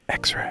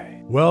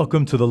X-Ray.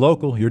 Welcome to The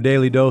Local, your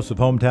daily dose of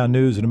hometown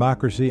news and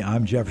democracy.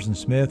 I'm Jefferson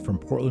Smith from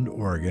Portland,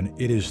 Oregon.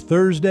 It is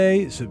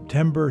Thursday,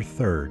 September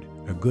 3rd.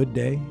 A good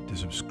day to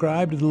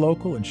subscribe to The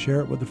Local and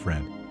share it with a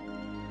friend.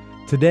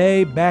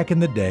 Today, back in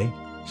the day,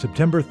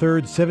 September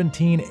 3rd,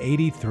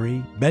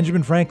 1783,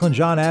 Benjamin Franklin,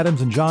 John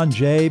Adams, and John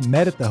Jay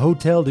met at the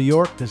Hotel de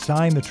York to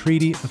sign the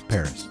Treaty of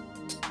Paris.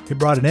 It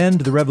brought an end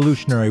to the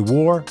Revolutionary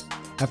War.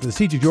 After the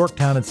Siege of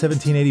Yorktown in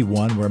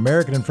 1781, where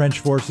American and French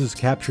forces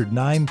captured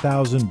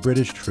 9,000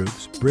 British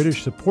troops,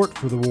 British support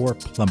for the war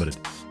plummeted.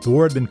 The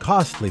war had been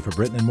costly for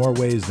Britain in more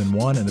ways than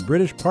one, and the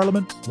British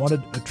Parliament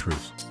wanted a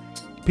truce.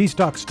 Peace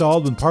talks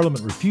stalled when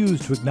Parliament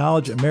refused to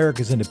acknowledge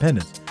America's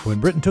independence.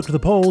 When Britain took to the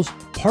polls,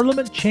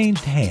 Parliament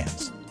changed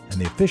hands, and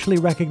they officially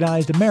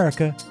recognized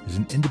America as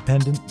an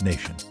independent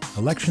nation.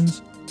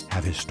 Elections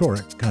have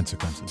historic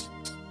consequences.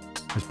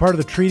 As part of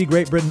the treaty,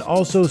 Great Britain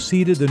also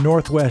ceded the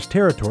Northwest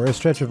Territory, a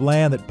stretch of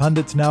land that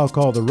pundits now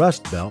call the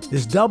Rust Belt.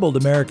 This doubled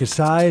America's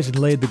size and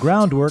laid the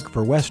groundwork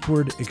for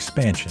westward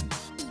expansion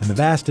and the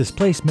vast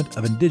displacement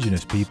of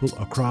indigenous people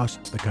across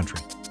the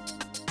country.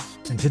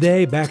 And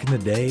today, back in the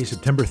day,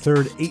 September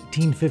 3rd,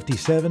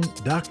 1857,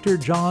 Dr.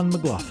 John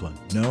McLaughlin,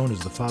 known as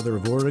the Father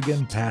of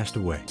Oregon, passed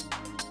away.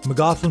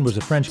 McLaughlin was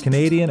a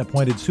French-Canadian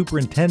appointed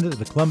superintendent of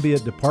the Columbia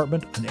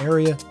Department, an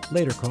area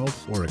later called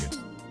Oregon.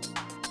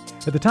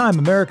 At the time,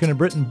 America and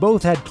Britain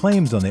both had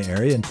claims on the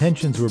area, and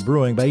tensions were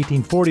brewing. By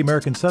 1840,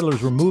 American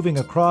settlers were moving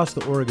across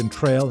the Oregon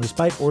Trail.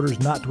 Despite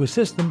orders not to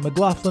assist them,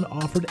 McLaughlin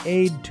offered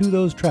aid to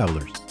those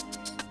travelers.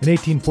 In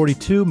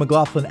 1842,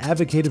 McLaughlin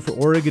advocated for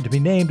Oregon to be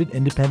named an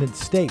independent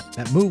state.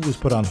 That move was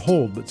put on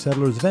hold, but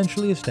settlers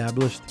eventually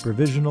established the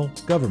Provisional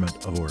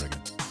Government of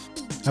Oregon.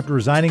 After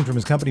resigning from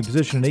his company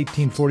position in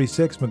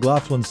 1846,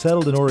 McLaughlin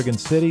settled in Oregon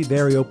City.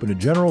 There he opened a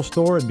general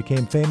store and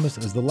became famous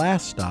as the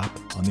last stop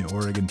on the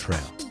Oregon Trail.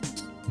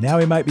 Now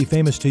he might be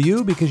famous to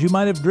you because you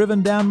might have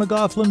driven down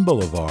McLaughlin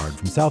Boulevard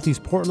from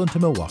southeast Portland to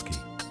Milwaukee.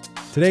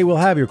 Today we'll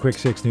have your Quick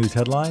Six News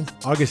headlines.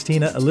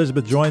 Augustina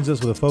Elizabeth joins us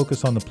with a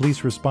focus on the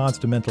police response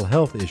to mental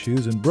health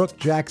issues, and Brooke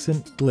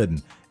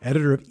Jackson-Glidden,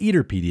 editor of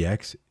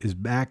EaterPDX, is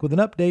back with an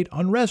update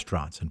on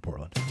restaurants in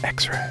Portland.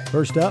 X-Ray.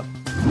 First up,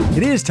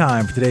 it is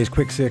time for today's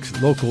Quick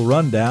Six local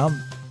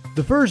rundown.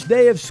 The first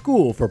day of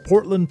school for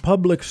Portland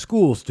Public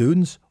School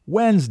students,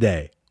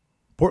 Wednesday.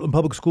 Portland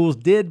Public Schools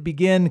did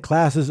begin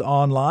classes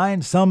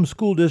online. Some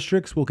school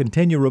districts will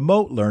continue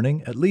remote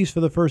learning, at least for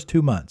the first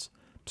 2 months.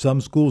 Some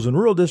schools in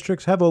rural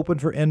districts have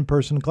opened for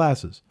in-person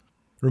classes.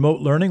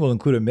 Remote learning will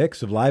include a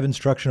mix of live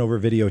instruction over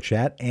video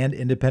chat and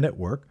independent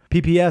work.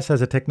 PPS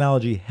has a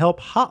technology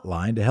help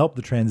hotline to help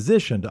the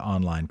transition to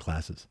online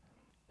classes.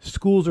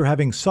 Schools are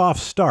having soft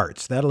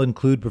starts. That'll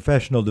include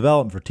professional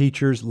development for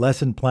teachers,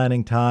 lesson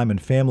planning time,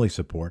 and family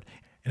support.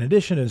 In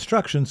addition to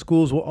instruction,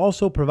 schools will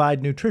also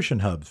provide nutrition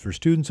hubs for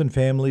students and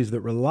families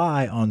that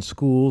rely on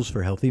schools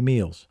for healthy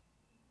meals.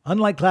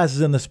 Unlike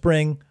classes in the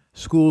spring,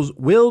 schools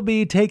will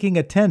be taking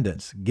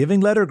attendance, giving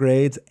letter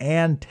grades,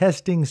 and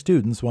testing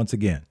students once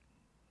again.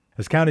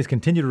 As counties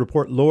continue to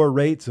report lower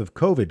rates of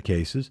COVID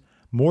cases,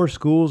 more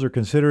schools are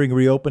considering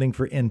reopening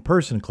for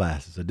in-person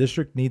classes. A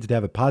district needs to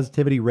have a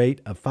positivity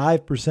rate of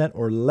 5%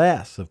 or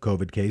less of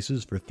COVID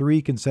cases for 3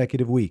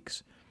 consecutive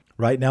weeks.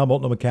 Right now,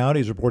 Multnomah County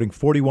is reporting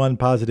 41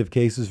 positive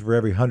cases for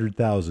every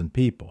 100,000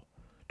 people.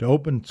 To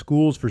open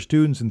schools for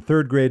students in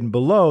 3rd grade and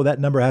below,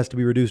 that number has to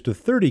be reduced to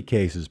 30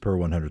 cases per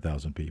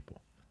 100,000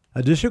 people.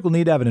 A district will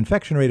need to have an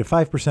infection rate of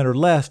 5% or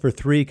less for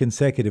 3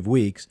 consecutive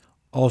weeks,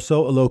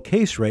 also a low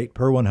case rate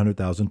per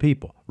 100,000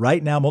 people.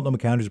 Right now, Multnomah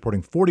County is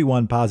reporting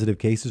 41 positive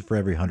cases for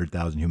every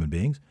 100,000 human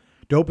beings.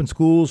 To open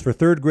schools for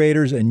 3rd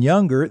graders and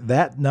younger,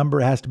 that number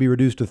has to be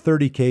reduced to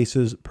 30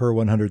 cases per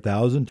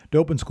 100,000. To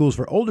open schools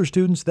for older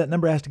students, that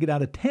number has to get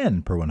down to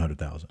 10 per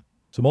 100,000.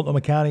 So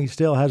Multnomah County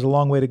still has a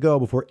long way to go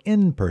before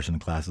in-person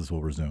classes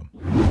will resume.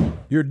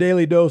 Your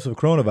daily dose of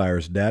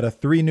coronavirus data: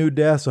 3 new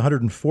deaths,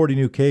 140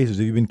 new cases.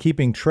 If you've been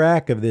keeping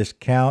track of this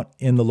count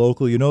in the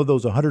local, you know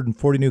those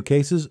 140 new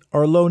cases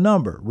are a low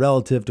number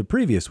relative to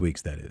previous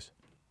weeks, that is.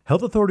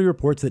 Health Authority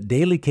reports that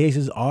daily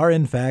cases are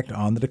in fact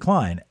on the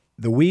decline.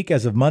 The week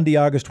as of Monday,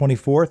 August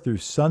 24th through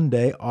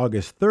Sunday,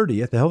 August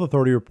 30th, the Health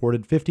Authority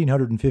reported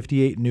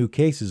 1,558 new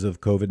cases of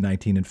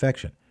COVID-19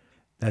 infection.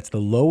 That's the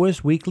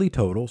lowest weekly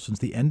total since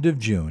the end of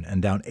June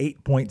and down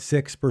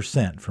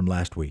 8.6% from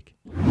last week.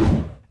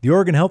 The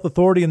Oregon Health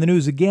Authority in the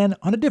news again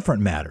on a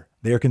different matter.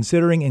 They are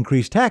considering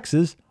increased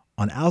taxes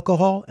on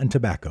alcohol and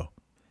tobacco.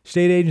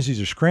 State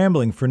agencies are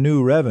scrambling for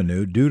new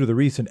revenue due to the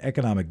recent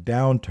economic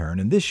downturn,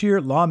 and this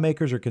year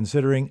lawmakers are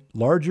considering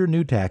larger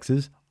new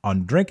taxes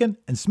on drinking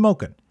and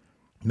smoking.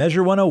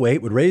 Measure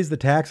 108 would raise the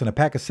tax on a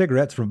pack of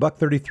cigarettes from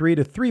 $1.33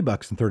 to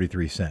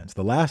 $3.33.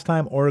 The last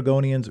time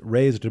Oregonians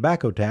raised a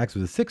tobacco tax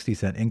was a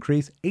 60-cent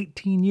increase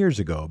 18 years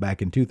ago, back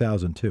in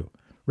 2002.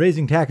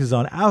 Raising taxes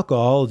on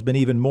alcohol has been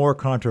even more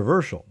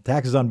controversial.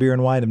 Taxes on beer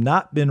and wine have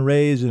not been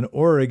raised in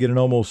Oregon in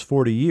almost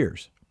 40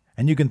 years.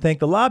 And you can thank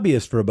the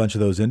lobbyist for a bunch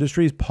of those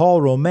industries,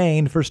 Paul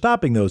Romaine, for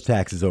stopping those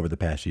taxes over the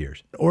past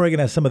years. Oregon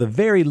has some of the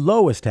very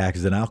lowest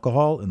taxes on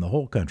alcohol in the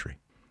whole country.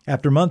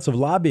 After months of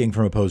lobbying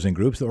from opposing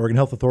groups, the Oregon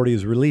Health Authority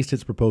has released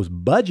its proposed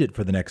budget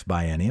for the next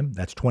biennium.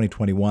 That's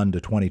 2021 to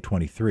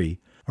 2023.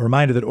 A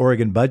reminder that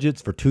Oregon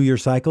budgets for 2-year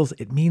cycles,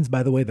 it means,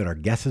 by the way, that our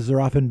guesses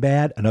are often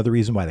bad. Another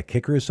reason why the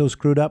kicker is so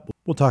screwed up.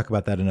 We'll talk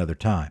about that another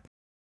time.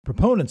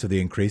 Proponents of the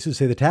increases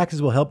say the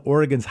taxes will help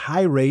Oregon's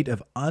high rate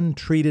of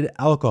untreated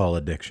alcohol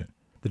addiction.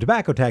 The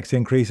tobacco tax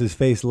increases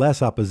face less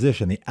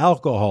opposition. The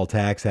alcohol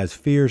tax has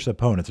fierce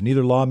opponents.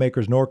 Neither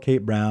lawmakers nor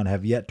Kate Brown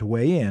have yet to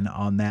weigh in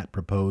on that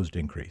proposed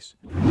increase.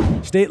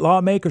 State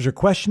lawmakers are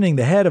questioning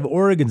the head of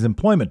Oregon's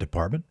employment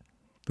department.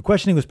 The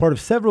questioning was part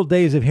of several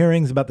days of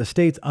hearings about the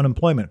state's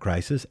unemployment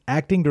crisis.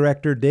 Acting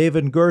Director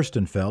David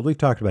Gerstenfeld, we've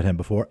talked about him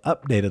before,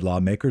 updated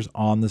lawmakers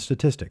on the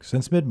statistics.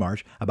 Since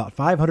mid-March, about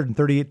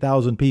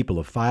 538,000 people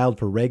have filed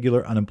for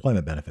regular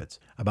unemployment benefits.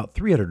 About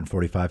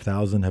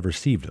 345,000 have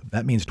received them.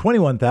 That means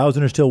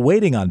 21,000 are still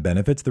waiting on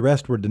benefits. The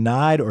rest were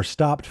denied or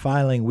stopped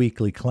filing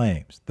weekly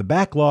claims. The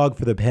backlog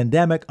for the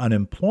pandemic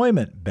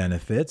unemployment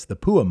benefits, the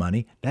PUA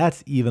money,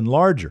 that's even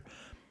larger.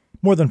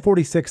 More than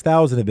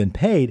 46,000 have been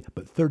paid,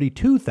 but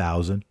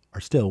 32,000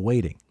 are still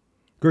waiting.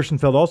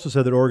 Gerstenfeld also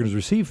said that Oregon has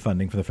received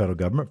funding from the federal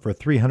government for a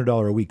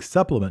 $300 a week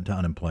supplement to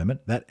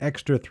unemployment. That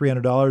extra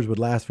 $300 would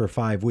last for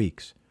 5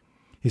 weeks.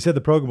 He said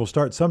the program will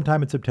start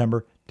sometime in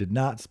September, did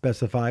not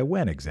specify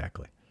when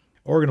exactly.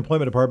 Oregon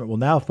Employment Department will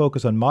now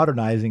focus on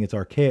modernizing its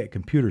archaic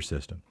computer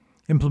system.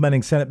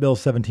 Implementing Senate Bill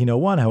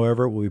 1701,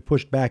 however, will be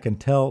pushed back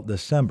until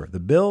December. The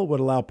bill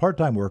would allow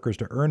part-time workers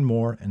to earn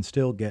more and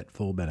still get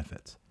full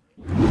benefits.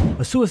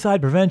 A suicide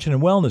prevention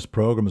and wellness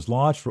program is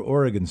launched for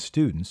Oregon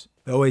students.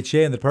 The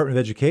OHA and the Department of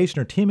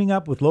Education are teaming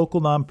up with local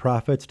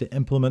nonprofits to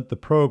implement the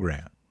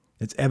program.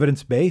 It's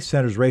evidence-based,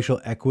 centers racial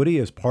equity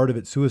as part of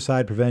its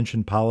suicide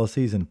prevention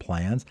policies and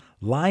plans.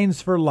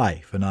 Lines for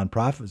Life, a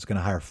nonprofit, is going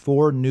to hire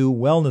 4 new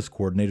wellness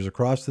coordinators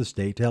across the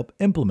state to help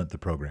implement the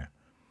program.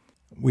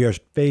 We are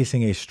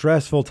facing a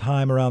stressful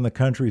time around the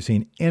country. We've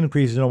seen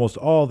increases in almost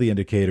all the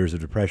indicators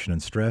of depression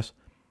and stress.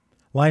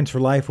 Lines for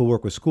Life will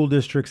work with school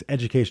districts,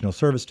 educational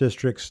service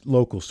districts,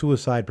 local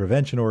suicide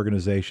prevention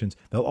organizations.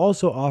 They'll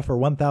also offer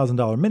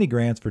 $1,000 mini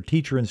grants for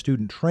teacher and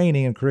student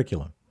training and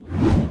curriculum.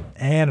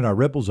 And in our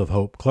Ripples of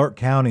Hope, Clark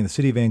County and the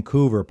City of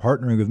Vancouver are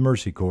partnering with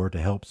Mercy Corps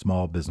to help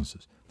small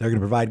businesses. They're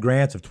going to provide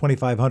grants of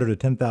 $2,500 to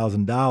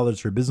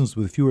 $10,000 for businesses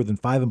with fewer than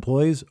 5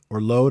 employees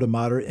or low to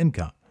moderate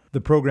income.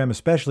 The program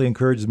especially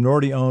encourages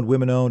minority-owned,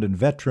 women-owned, and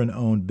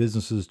veteran-owned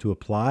businesses to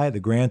apply. The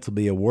grants will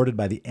be awarded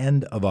by the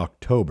end of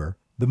October.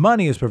 The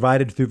money is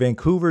provided through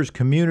Vancouver's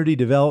Community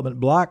Development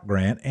Block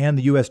Grant and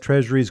the U.S.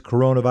 Treasury's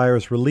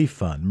Coronavirus Relief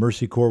Fund.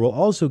 Mercy Corps will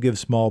also give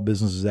small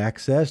businesses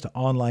access to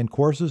online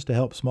courses to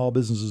help small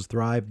businesses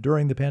thrive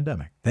during the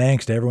pandemic.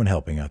 Thanks to everyone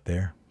helping out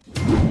there.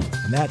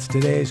 And that's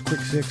today's Quick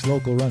 6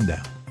 Local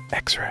Rundown.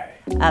 X-Ray.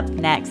 Up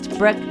next,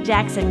 Brooke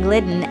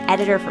Jackson-Glidden,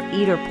 editor for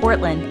Eater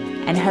Portland,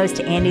 and host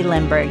Andy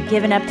Lindberg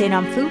give an update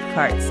on food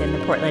carts in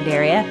the Portland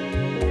area,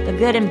 the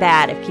good and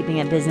bad of keeping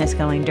a business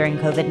going during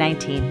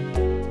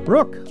COVID-19.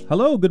 Brooke,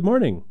 hello, good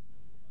morning.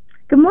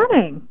 Good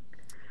morning.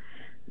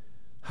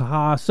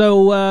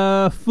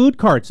 So food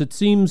carts, it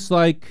seems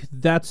like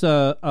that's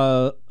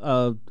a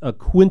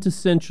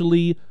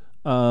quintessentially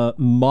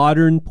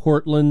modern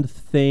Portland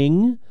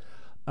thing.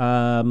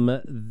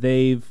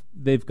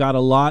 They've got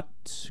a lot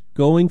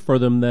going for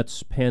them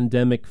that's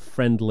pandemic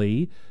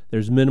friendly.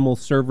 There's minimal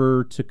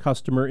server to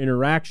customer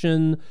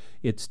interaction.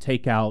 It's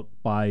takeout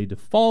by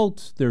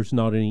default. There's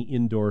not any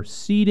indoor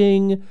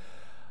seating.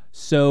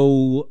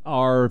 So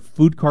are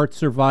food carts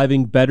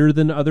surviving better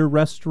than other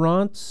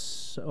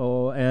restaurants?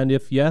 Oh, and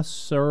if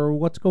yes, or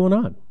what's going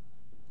on?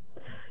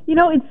 You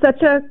know, it's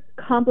such a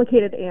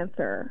complicated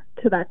answer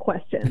to that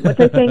question, which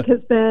I think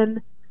has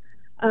been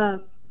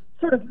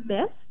sort of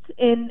missed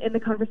in the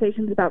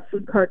conversations about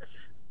food carts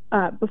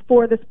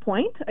before this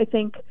point. I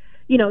think,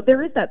 you know,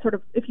 there is that sort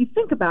of, if you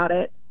think about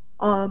it,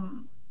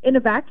 in a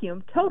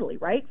vacuum, totally,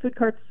 right? Food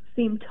carts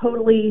seem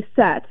totally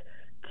set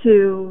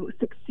to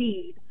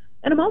succeed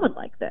in a moment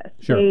like this.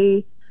 Sure.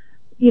 They,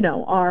 you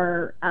know,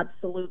 are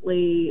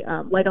absolutely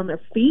light on their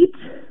feet.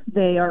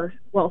 They are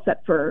well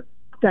set for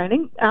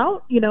dining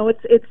out. You know,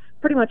 it's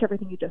pretty much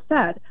everything you just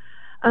said.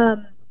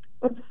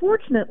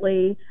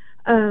 Unfortunately,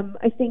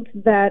 I think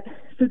that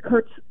food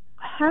carts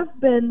have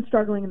been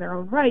struggling in their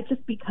own right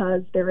just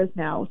because there is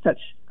now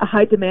such a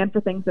high demand for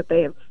things that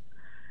they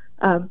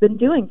have been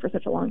doing for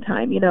such a long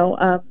time. You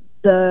know,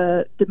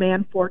 the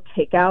demand for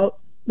takeout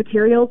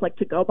materials like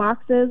to-go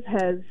boxes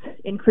has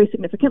increased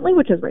significantly,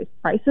 which has raised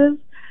prices.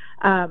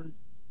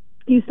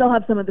 You still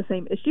have some of the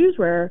same issues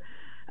where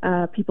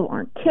people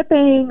aren't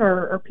tipping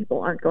or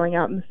people aren't going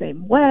out in the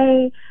same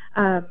way.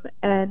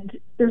 And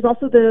there's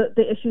also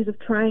the issues of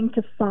trying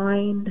to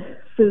find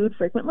food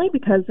frequently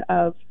because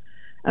of,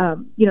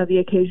 you know, the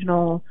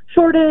occasional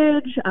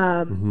shortage,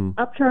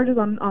 upcharges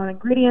on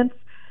ingredients.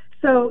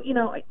 So, you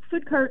know,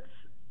 food carts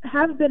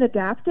have been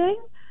adapting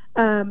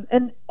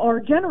and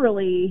are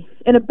generally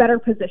in a better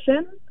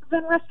position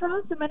than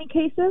restaurants in many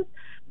cases.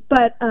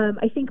 But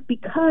I think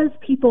because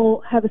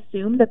people have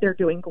assumed that they're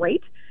doing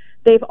great,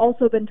 they've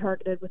also been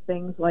targeted with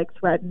things like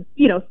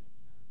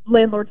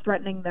landlords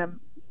threatening them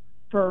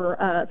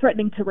for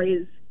threatening to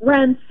raise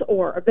rents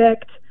or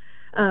evict,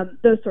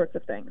 those sorts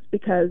of things,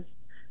 because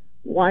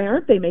why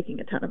aren't they making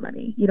a ton of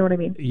money? You know what I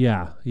mean?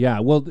 Yeah.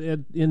 Well,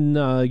 in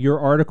your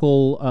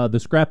article, The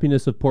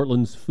Scrappiness of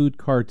Portland's Food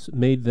Carts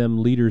Made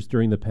Them Leaders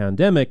During the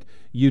Pandemic,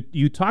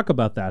 you talk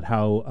about that,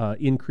 how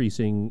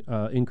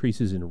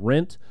increases in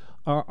rent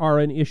are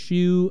an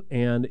issue.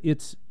 And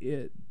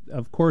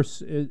of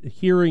course,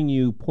 hearing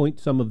you point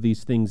some of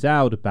these things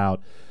out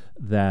about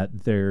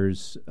that,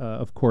 there's,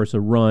 of course,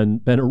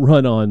 been a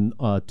run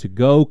on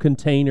to-go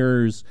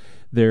containers.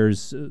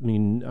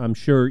 I'm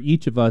sure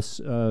each of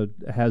us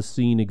has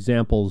seen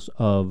examples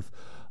of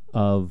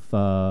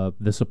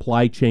the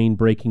supply chain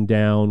breaking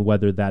down,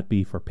 whether that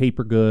be for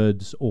paper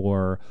goods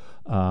or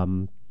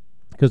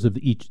because of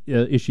the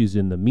issues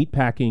in the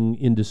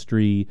meatpacking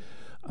industry.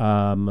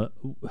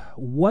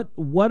 What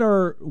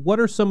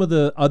are some of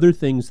the other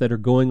things that are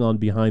going on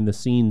behind the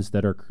scenes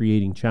that are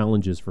creating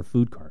challenges for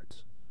food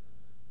carts?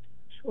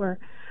 Sure.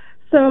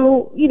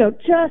 So,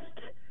 just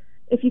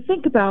if you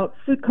think about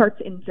food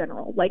carts in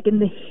general, like in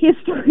the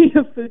history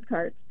of food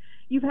carts,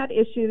 you've had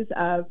issues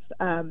of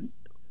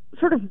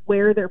sort of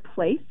where they're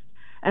placed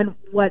and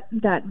what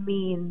that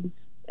means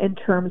in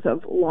terms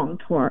of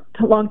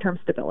long-term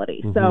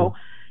stability. Mm-hmm. So,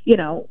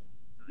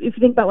 if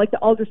you think about like the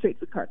Alder Street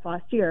food carts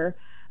last year,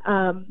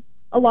 a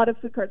lot of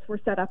food carts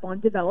were set up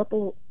on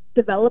developable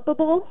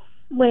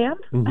land.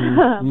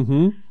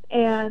 Mm-hmm.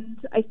 And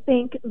I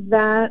think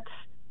that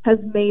has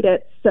made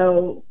it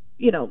so,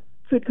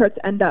 food carts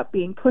end up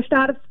being pushed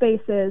out of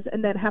spaces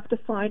and then have to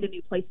find a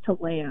new place to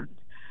land.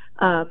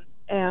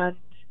 And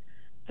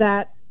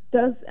that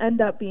does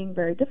end up being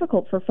very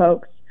difficult for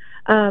folks.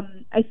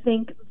 I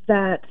think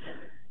that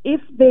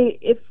if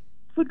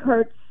food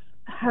carts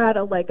had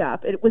a leg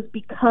up, it was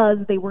because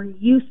they were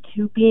used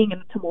to being in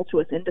a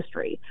tumultuous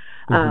industry.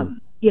 Mm-hmm.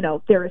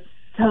 There is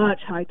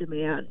such high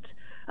demand.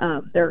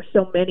 There are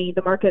so many,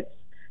 the market's,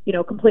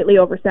 completely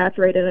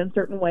oversaturated in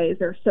certain ways.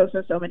 There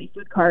are so many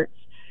food carts.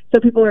 So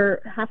people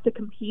have to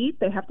compete.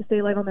 They have to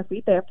stay light on their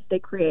feet. They have to stay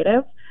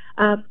creative.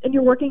 And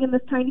you're working in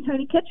this tiny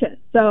kitchen.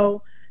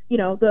 So,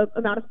 the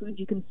amount of food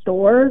you can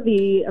store,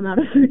 the amount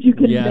of food you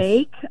can yes.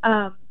 make,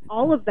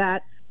 all of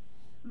that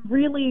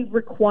really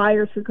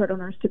requires food cart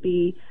owners to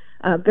be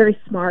very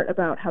smart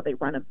about how they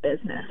run a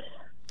business.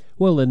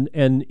 Well, and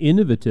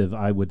innovative,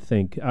 I would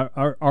think.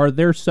 Are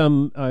there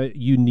some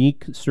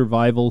unique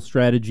survival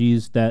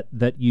strategies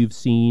that you've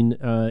seen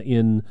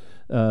in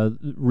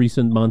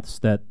recent months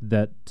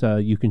that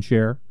you can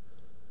share?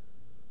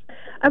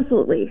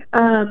 Absolutely.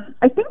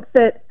 I think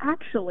that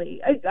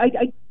actually,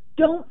 I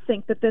don't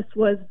think that this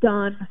was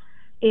done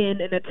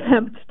in an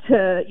attempt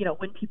to,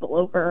 win people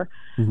over.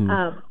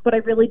 Mm-hmm. But I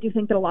really do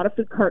think that a lot of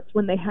food carts,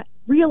 when they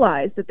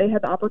realized that they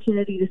had the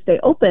opportunity to stay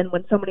open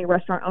when so many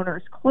restaurant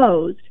owners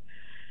closed,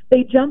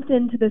 they jumped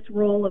into this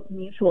role of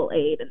mutual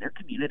aid in their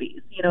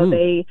communities.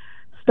 They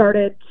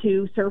started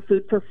to serve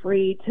food for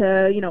free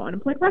to,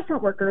 unemployed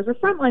restaurant workers or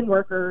frontline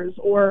workers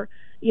or,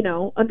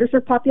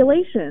 underserved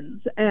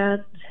populations.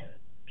 And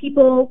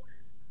people,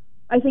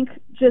 I think,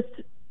 just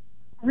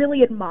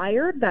really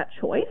admired that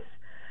choice.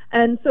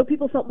 And so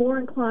people felt more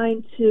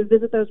inclined to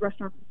visit those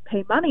restaurants and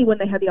pay money when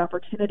they had the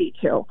opportunity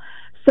to.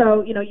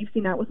 So, you've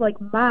seen that with like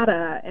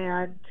Mata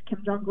and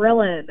Kim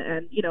Jong-Grillen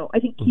and, I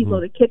think Keys Mm-hmm.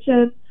 Loaded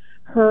Kitchen,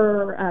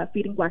 her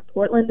Feeding Black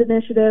Portland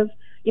initiative.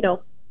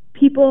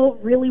 People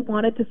really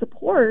wanted to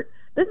support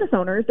business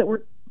owners that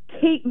were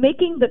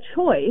making the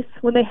choice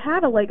when they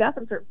had a leg up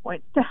in certain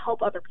points to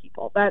help other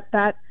people.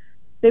 That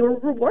they were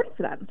rewarded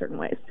for that in certain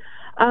ways.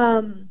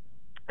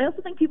 I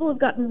also think people have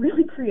gotten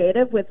really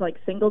creative with like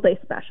single day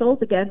specials.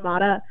 Again,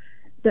 Mata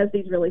does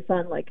these really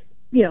fun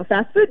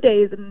fast food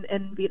days and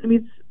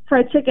Vietnamese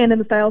fried chicken in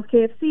the style of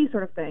KFC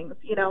sort of things.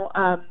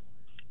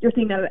 You're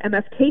seeing that at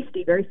MS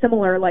Tasty, very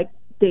similar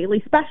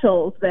daily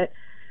specials that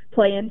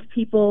play into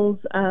people's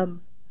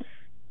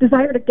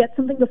desire to get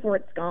something before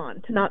it's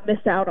gone, to not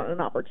miss out on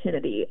an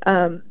opportunity.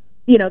 That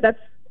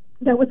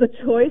was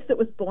a choice that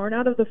was born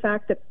out of the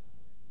fact that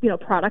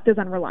product is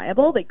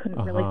unreliable. They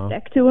couldn't really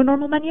stick to a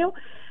normal menu,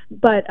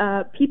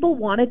 but people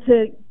wanted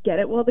to get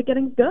it while the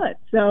getting's good.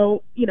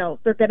 So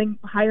they're getting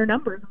higher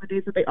numbers on the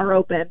days that they are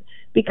open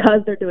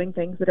because they're doing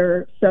things that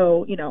are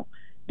so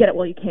get it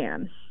while you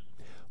can.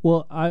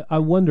 Well, I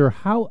wonder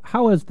how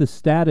has the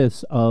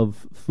status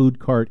of food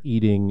cart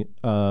eating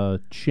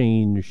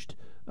changed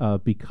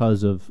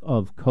because of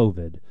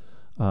COVID?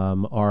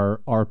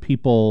 Are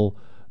people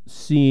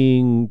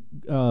seeing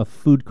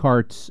food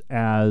carts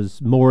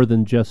as more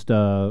than just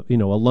a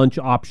lunch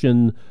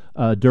option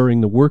during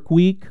the work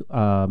week?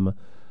 Can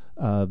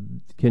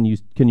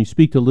you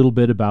speak a little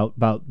bit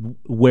about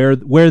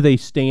where they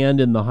stand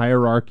in the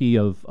hierarchy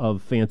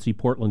of fancy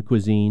Portland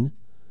cuisine?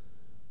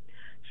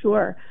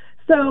 Sure.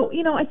 So,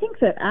 I think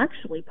that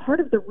actually part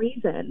of the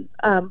reason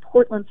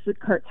Portland's food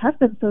carts have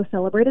been so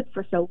celebrated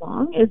for so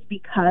long is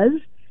because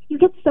you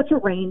get such a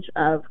range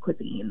of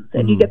cuisines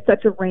and you get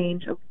such a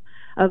range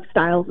of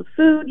styles of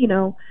food.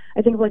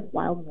 I think like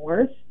Wild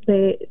North,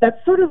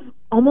 that's sort of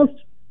almost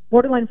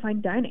borderline fine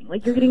dining.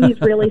 Like, you're getting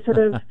these really sort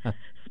of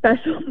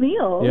special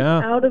meals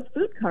out of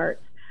food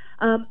carts.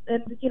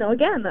 And, you know,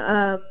 again,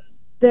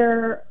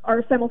 there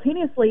are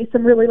simultaneously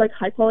some really like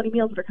high quality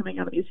meals that are coming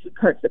out of these food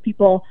carts that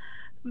people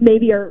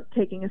maybe are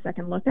taking a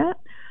second look at.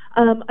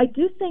 I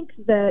do think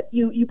that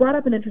you brought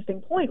up an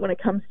interesting point when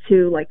it comes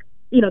to, like,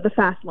 you know, the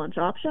fast lunch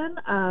option.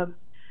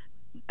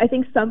 I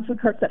think some food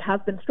carts that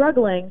have been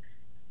struggling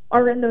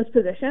are in those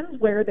positions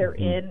where they're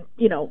in,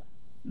 you know,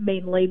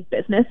 mainly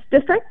business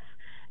districts,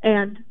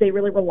 and they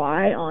really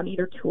rely on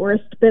either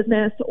tourist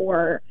business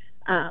or,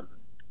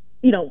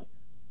 you know,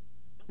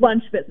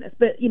 lunch business,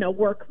 but, you know,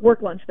 work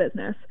lunch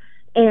business.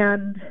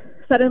 And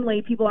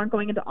suddenly people aren't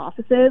going into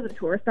offices and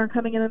tourists aren't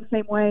coming in the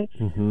same way.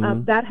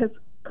 That has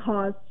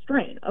caused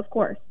strain, of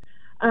course.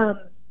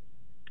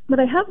 But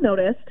I have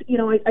noticed, you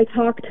know, I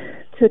talked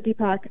to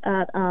Deepak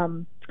at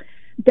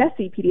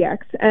EaterPDX,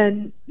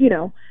 and, you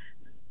know,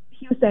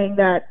 he was saying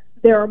that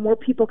there are more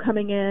people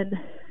coming in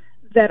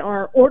that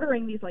are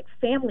ordering these like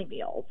family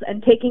meals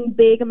and taking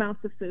big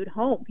amounts of food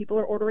home. People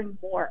are ordering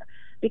more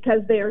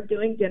because they are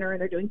doing dinner,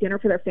 and they're doing dinner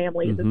for their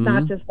families. It's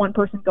not just one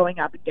person going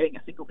up and getting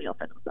a single meal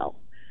for themselves.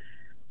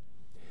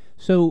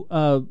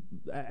 So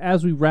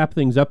as we wrap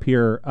things up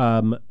here,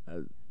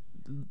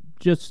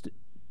 just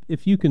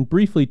if you can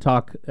briefly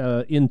talk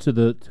into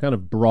the kind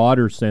of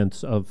broader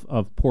sense of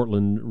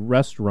Portland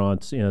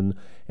restaurants and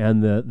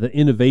the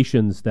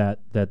innovations that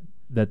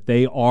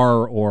they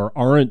are or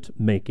aren't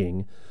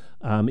making.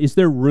 Is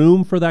there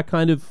room for that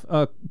kind of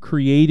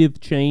creative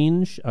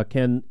change?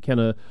 Can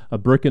a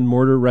brick and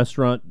mortar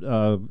restaurant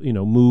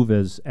move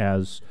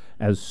as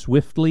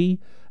swiftly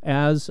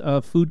as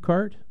a food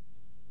cart?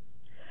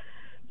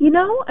 You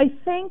know, I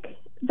think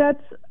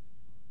that's,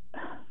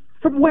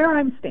 from where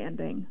I'm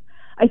standing,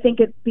 I think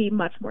it'd be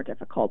much more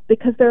difficult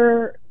because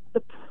the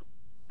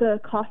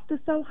cost is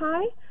so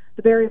high,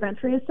 the barrier of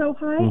entry is so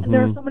high, and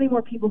there are so many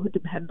more people who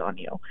depend on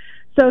you.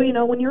 So, you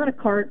know, when you're in a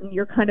cart and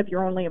you're kind of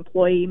your only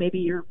employee, maybe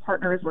your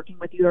partner is working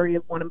with you or you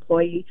have one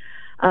employee,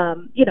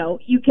 you know,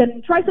 you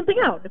can try something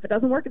out. If it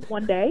doesn't work, it's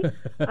one day.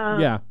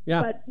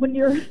 But when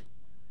you're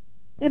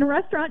in a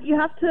restaurant, you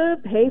have to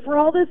pay for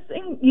all this,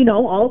 you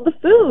know, all of the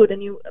food,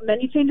 and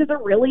menu changes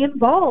are really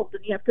involved,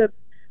 and you have to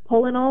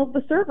pull in all of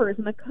the servers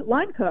and the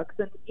line cooks,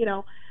 and, you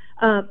know,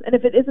 and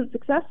if it isn't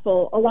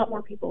successful, a lot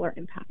more people are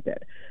impacted.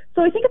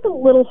 So I think it's a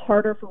little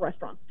harder for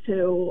restaurants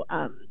to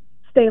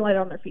stay light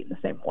on their feet in the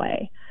same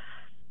way.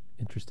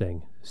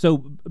 Interesting. So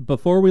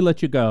before we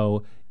let you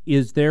go,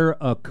 is there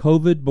a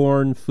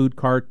COVID-born food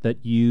cart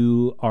that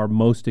you are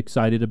most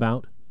excited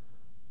about?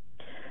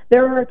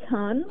 There are a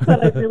ton,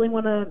 but I really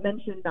want to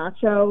mention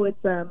Nacho.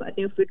 It's a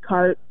new food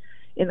cart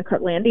in the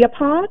Cartlandia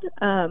pod.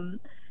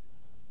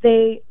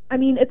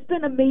 It's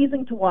been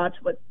amazing to watch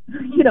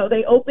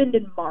they opened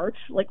in March,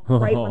 like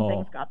right when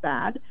things got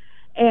bad.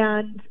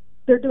 And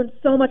they're doing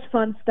so much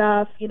fun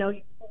stuff, you know,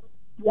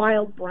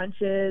 wild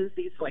brunches,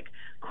 these like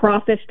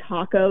crawfish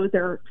tacos.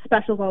 There are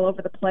specials all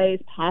over the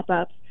place,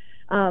 pop-ups.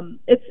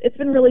 It's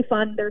been really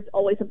fun. There's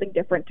always something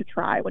different to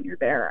try when you're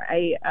there.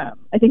 I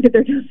think that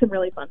they're doing some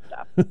really fun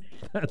stuff.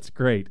 That's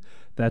great.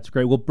 That's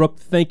great. Well, Brooke,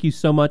 thank you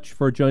so much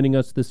for joining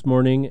us this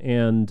morning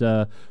and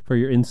for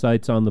your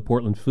insights on the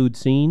Portland food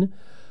scene.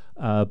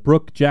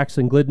 Brooke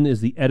Jackson-Glidden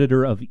is the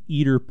editor of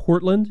Eater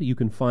Portland. You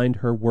can find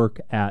her work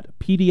at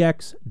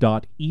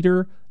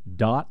pdx.eater.com.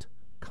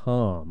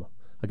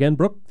 Again,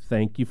 Brooke,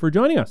 thank you for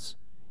joining us.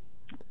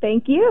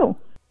 Thank you.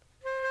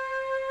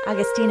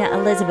 Augustina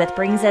Elizabeth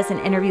brings us an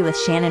interview with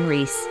Shannon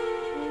Rees.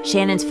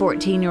 Shannon's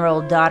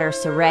 14-year-old daughter,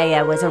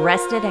 Saraya, was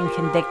arrested and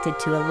convicted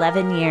to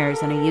 11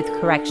 years in a youth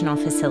correctional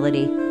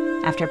facility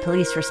after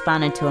police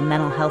responded to a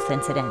mental health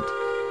incident.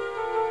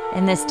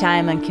 In this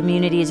time when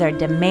communities are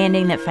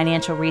demanding that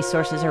financial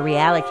resources are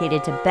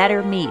reallocated to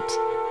better meet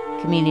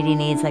community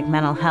needs like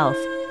mental health,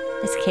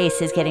 this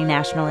case is getting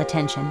national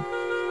attention.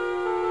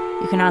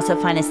 You can also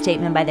find a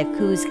statement by the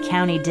Coos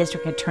County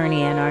District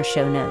Attorney in our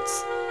show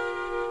notes.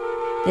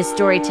 This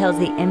story tells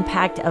the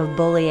impact of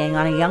bullying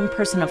on a young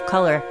person of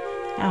color,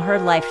 how her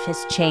life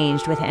has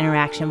changed with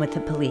interaction with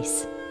the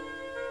police.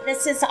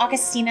 This is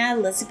Augustina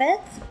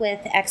Elizabeth with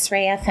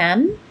X-Ray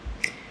FM.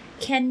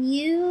 Can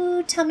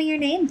you tell me your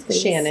name, please?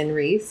 Shannon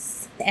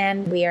Rees.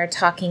 And we are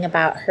talking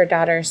about her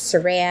daughter,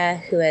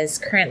 Saraya, who is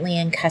currently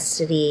in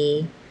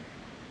custody.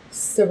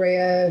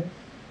 Saraya,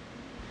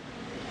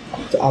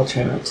 I'll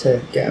try not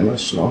to get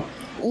emotional.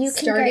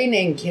 Starting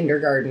in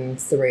kindergarten,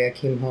 Saraya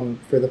came home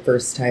for the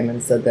first time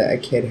and said that a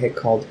kid had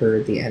called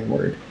her the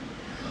N-word.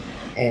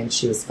 And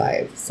she was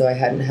 5. So I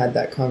hadn't had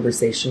that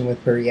conversation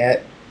with her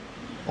yet.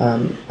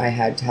 I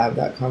had to have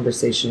that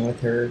conversation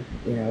with her.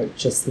 You know, it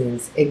just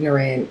means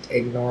ignorant,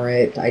 ignore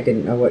it. I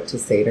didn't know what to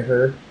say to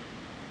her.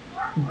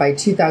 By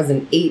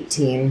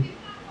 2018,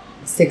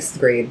 6th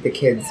grade, the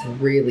kids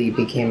really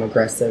became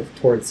aggressive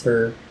towards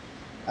her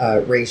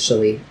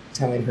racially,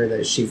 telling her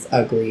that she's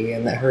ugly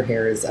and that her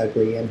hair is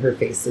ugly and her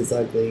face is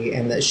ugly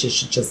and that she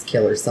should just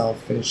kill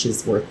herself and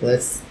she's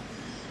worthless.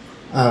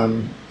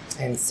 And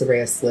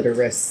Saraya slit her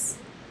wrists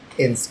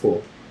in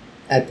school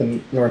at the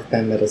North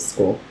Bend Middle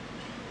School.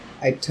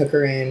 I took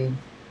her in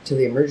to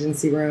the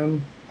emergency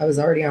room. I was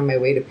already on my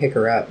way to pick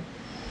her up.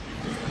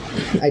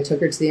 I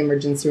took her to the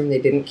emergency room.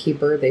 They didn't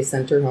keep her. They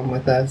sent her home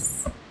with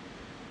us.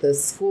 The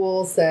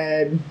school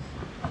said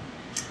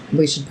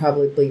we should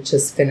probably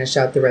just finish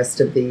out the rest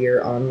of the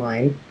year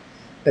online.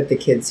 But the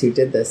kids who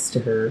did this to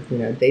her, you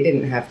know, they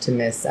didn't have to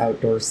miss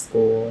outdoor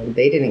school, and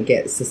they didn't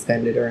get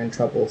suspended or in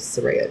trouble.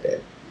 Saraya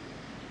did.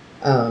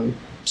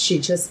 She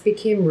just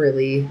became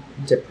really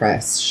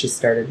depressed. She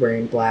started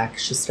wearing black.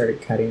 She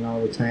started cutting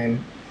all the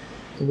time.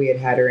 We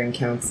had her in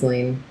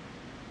counseling.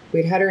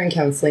 We'd had her in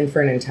counseling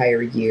for an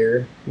entire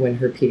year when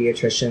her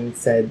pediatrician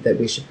said that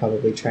we should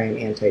probably try an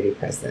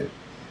antidepressant.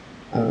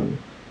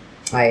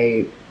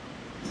 I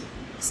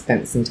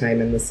spent some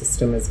time in the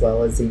system as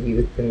well as a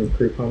youth in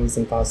group homes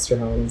and foster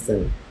homes,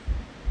 and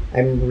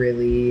I'm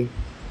really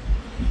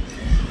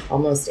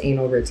almost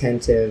anal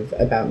retentive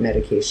about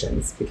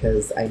medications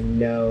because I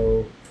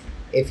know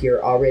if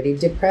you're already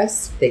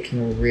depressed, they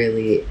can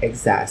really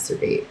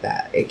exacerbate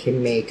that. It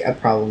can make a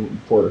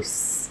problem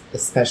worse,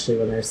 especially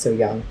when they're so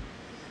young.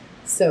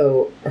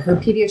 So her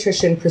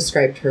pediatrician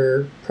prescribed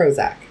her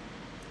Prozac.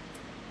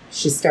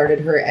 She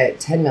started her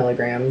at 10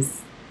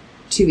 milligrams.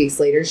 2 weeks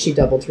later, she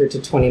doubled her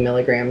to 20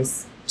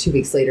 milligrams. 2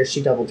 weeks later,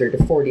 she doubled her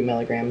to 40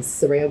 milligrams.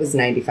 Saraya was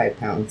 95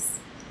 pounds,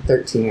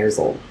 13 years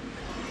old.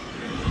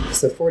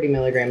 So 40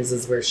 milligrams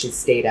is where she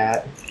stayed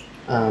at.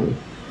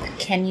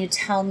 Can you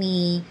tell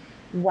me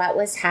what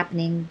was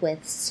happening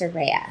with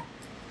Saraya?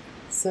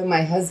 So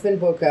my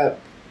husband woke up.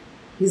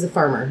 He's a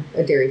farmer,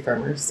 a dairy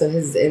farmer. So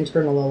his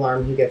internal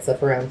alarm, he gets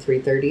up around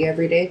 3:30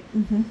 every day.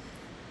 Mm-hmm.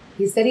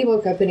 He said he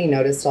woke up and he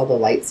noticed all the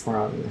lights were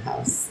on in the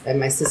house. And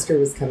my sister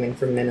was coming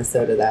from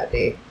Minnesota that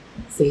day.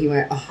 So he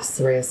went,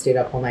 Saraya stayed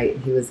up all night.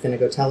 And he was going to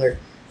go tell her,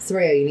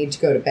 Saraya, you need to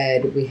go to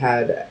bed. We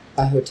had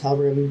a hotel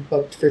room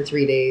booked for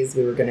 3 days.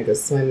 We were going to go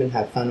swim and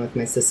have fun with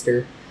my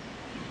sister.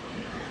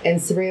 And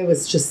Saraya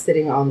was just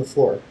sitting on the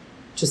floor.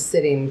 Just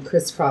sitting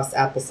crisscross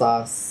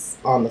applesauce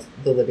on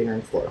the living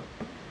room floor.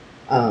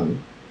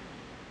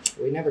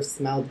 We never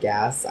smelled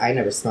gas. I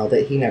never smelled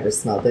it. He never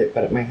smelled it.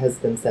 But my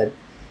husband said,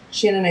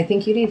 Shannon, I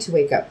think you need to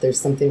wake up. There's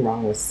something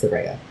wrong with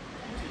Saraya.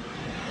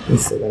 And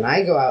so then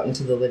I go out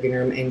into the living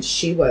room, and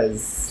she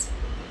was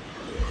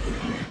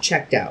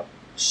checked out.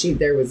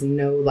 There was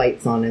no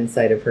lights on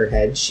inside of her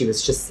head. She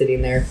was just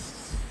sitting there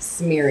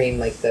smearing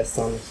like this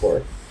on the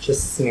floor.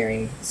 Just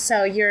smearing.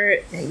 So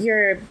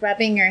you're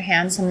rubbing your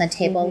hands on the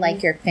table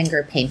like you're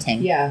finger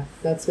painting. Yeah,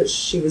 that's what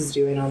she was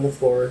doing on the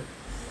floor.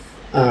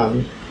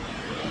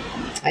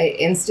 I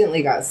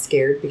instantly got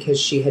scared because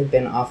she had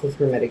been off of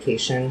her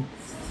medication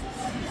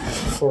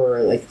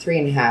for like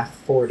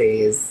 4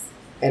 days.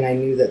 And I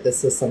knew that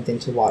this was something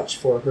to watch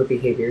for. Her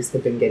behaviors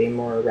had been getting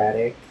more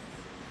erratic.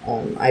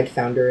 I'd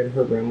found her in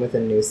her room with a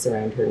noose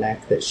around her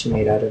neck that she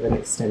made out of an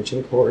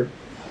extension cord.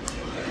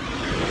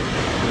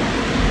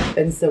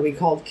 And so we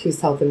called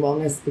Coos Health and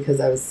Wellness because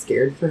I was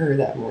scared for her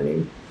that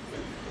morning.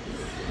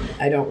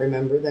 I don't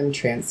remember them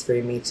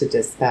transferring me to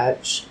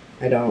dispatch.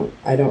 I don't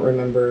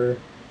remember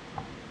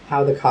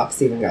how the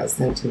cops even got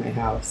sent to my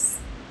house.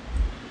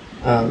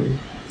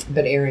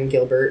 But Aaron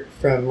Gilbert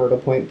from Myrtle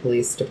Point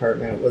Police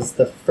Department was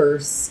the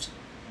first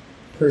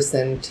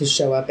person to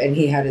show up, and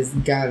he had his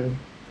gun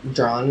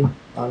drawn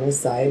on his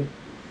side.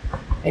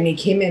 And he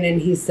came in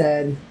and he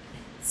said,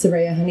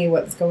 Saraya, honey,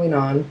 what's going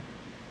on?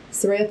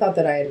 Saraya thought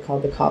that I had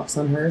called the cops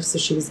on her, so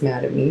she was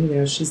mad at me. You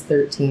know, she's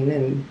 13,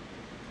 and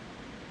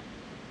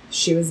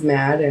she was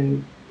mad,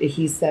 and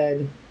he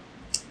said,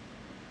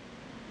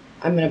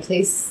 I'm going to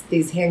place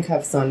these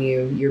handcuffs on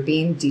you. You're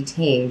being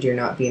detained. You're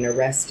not being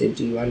arrested.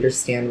 Do you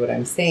understand what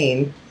I'm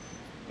saying?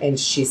 And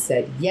she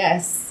said,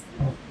 yes.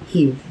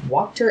 He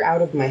walked her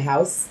out of my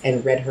house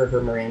and read her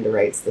Miranda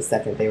rights the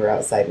second they were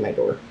outside my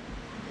door.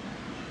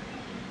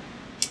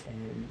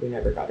 And we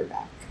never got her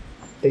back.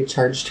 They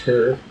charged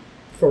her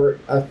for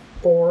a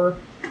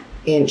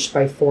 4-inch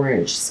by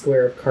 4-inch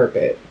square of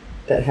carpet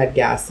that had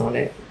gas on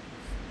it.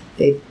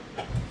 They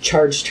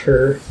charged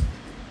her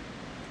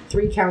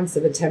 3 counts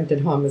of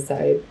attempted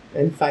homicide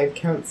and 5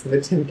 counts of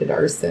attempted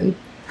arson.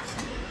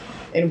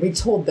 And we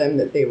told them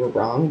that they were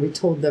wrong. We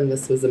told them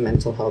this was a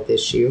mental health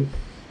issue.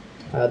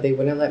 They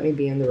wouldn't let me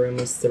be in the room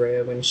with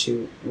Saraya when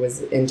she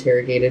was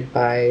interrogated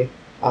by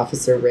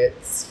Officer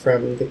Ritz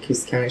from the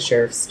Coos County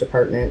Sheriff's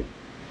Department.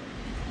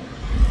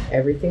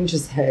 Everything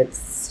just had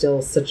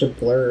still such a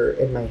blur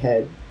in my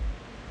head.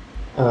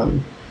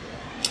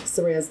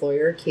 Saraya's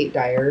lawyer, Kate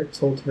Dyer,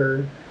 told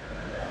her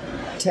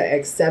to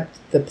accept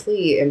the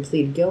plea and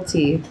plead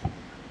guilty,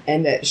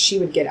 and that she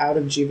would get out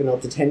of juvenile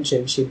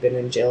detention. She'd been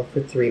in jail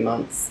for 3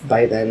 months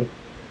by then.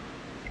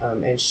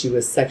 And she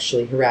was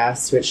sexually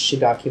harassed, which she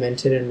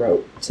documented and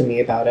wrote to me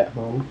about at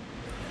home.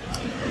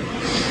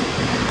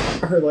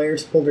 Her lawyer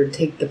told her to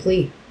take the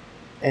plea,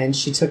 and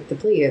she took the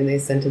plea, and they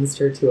sentenced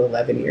her to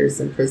 11 years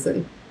in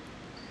prison.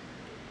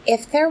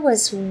 If there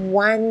was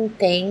one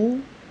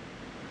thing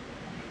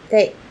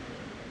that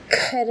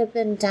could have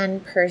been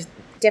done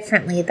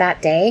differently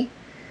that day,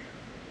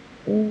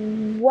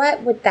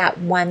 what would that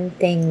one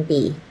thing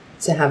be?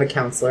 To have a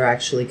counselor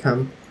actually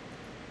come.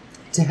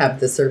 to have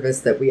the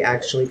service that we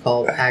actually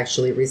call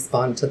actually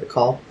respond to the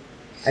call.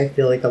 I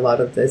feel like a lot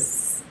of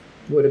this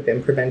would have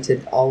been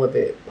prevented, all of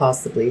it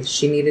possibly.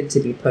 She needed to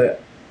be put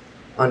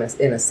on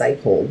in a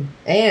psych hold.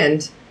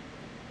 And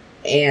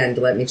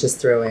let me just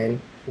throw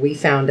in, we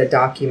found a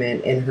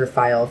document in her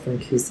file from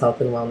Coos Health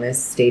and Wellness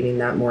stating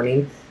that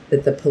morning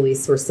that the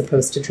police were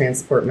supposed to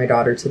transport my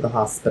daughter to the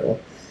hospital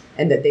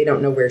and that they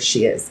don't know where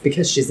she is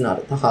because she's not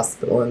at the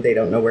hospital and they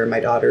don't know where my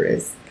daughter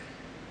is.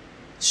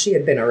 She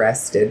had been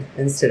arrested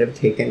instead of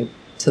taken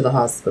to the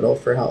hospital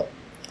for help.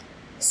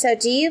 So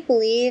do you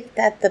believe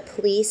that the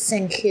police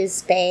in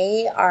Coos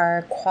Bay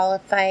are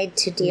qualified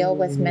to deal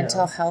with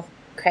mental health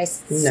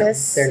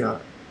crisis? No, they're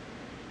not.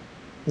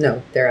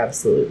 No, they're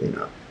absolutely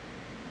not.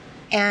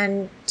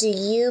 And do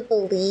you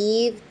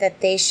believe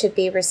that they should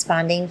be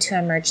responding to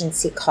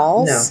emergency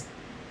calls?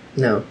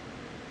 No,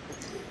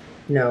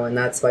 and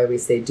that's why we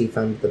say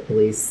defund the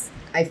police.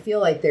 I feel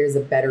like there's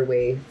a better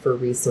way for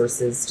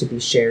resources to be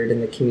shared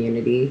in the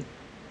community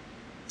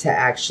to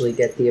actually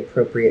get the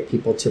appropriate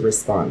people to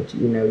respond.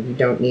 You know, you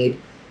don't need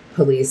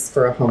police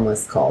for a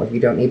homeless call. You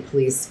don't need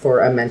police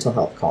for a mental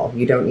health call.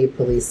 You don't need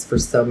police for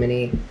so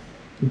many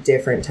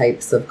different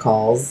types of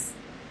calls.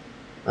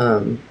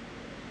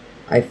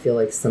 I feel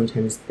like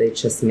sometimes they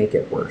just make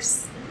it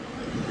worse.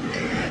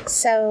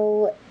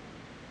 So,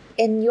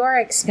 in your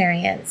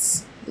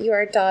experience,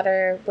 your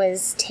daughter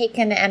was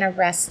taken and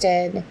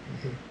arrested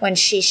when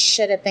she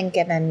should have been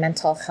given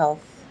mental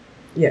health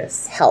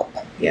help.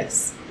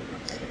 Yes.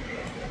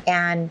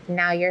 And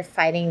now you're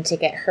fighting to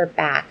get her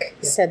back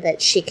so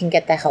that she can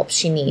get the help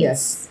she needs.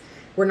 Yes.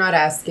 We're not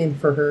asking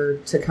for her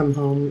to come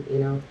home, you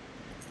know.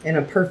 In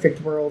a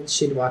perfect world,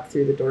 she'd walk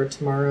through the door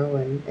tomorrow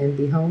and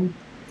be home.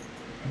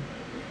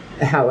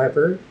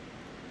 However,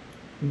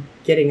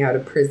 getting out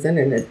of prison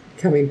and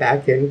coming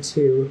back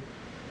into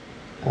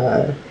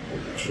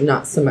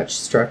not so much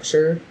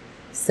structure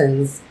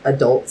sends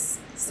adults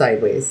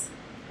sideways.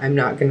 I'm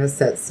not going to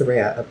set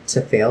Saraya up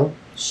to fail.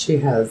 She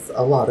has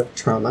a lot of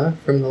trauma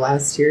from the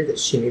last year that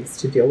she needs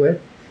to deal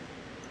with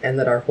and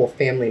that our whole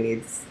family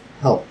needs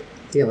help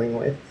dealing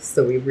with.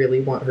 So we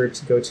really want her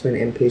to go to an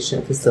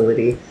inpatient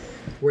facility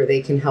where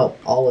they can help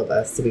all of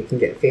us so we can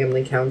get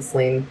family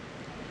counseling.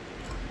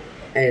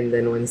 And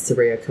then when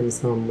Saraya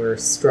comes home, we're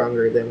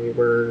stronger than we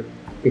were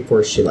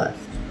before she left.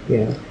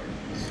 Yeah.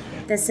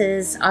 This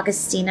is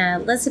Augustina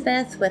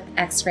Elizabeth with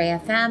X-Ray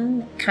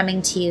FM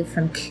coming to you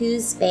from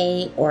Coos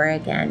Bay,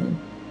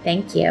 Oregon.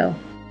 Thank you.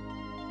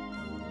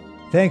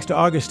 Thanks to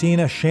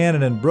Augustina,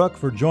 Shannon, and Brooke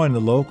for joining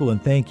The Local,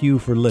 and thank you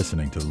for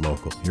listening to The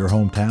Local, your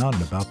hometown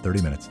in about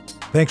 30 minutes.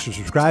 Thanks for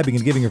subscribing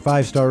and giving your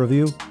 5-star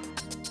review.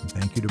 And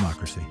thank you,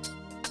 Democracy.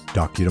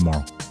 Talk to you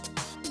tomorrow.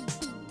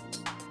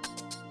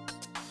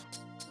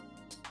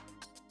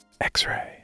 X-Ray.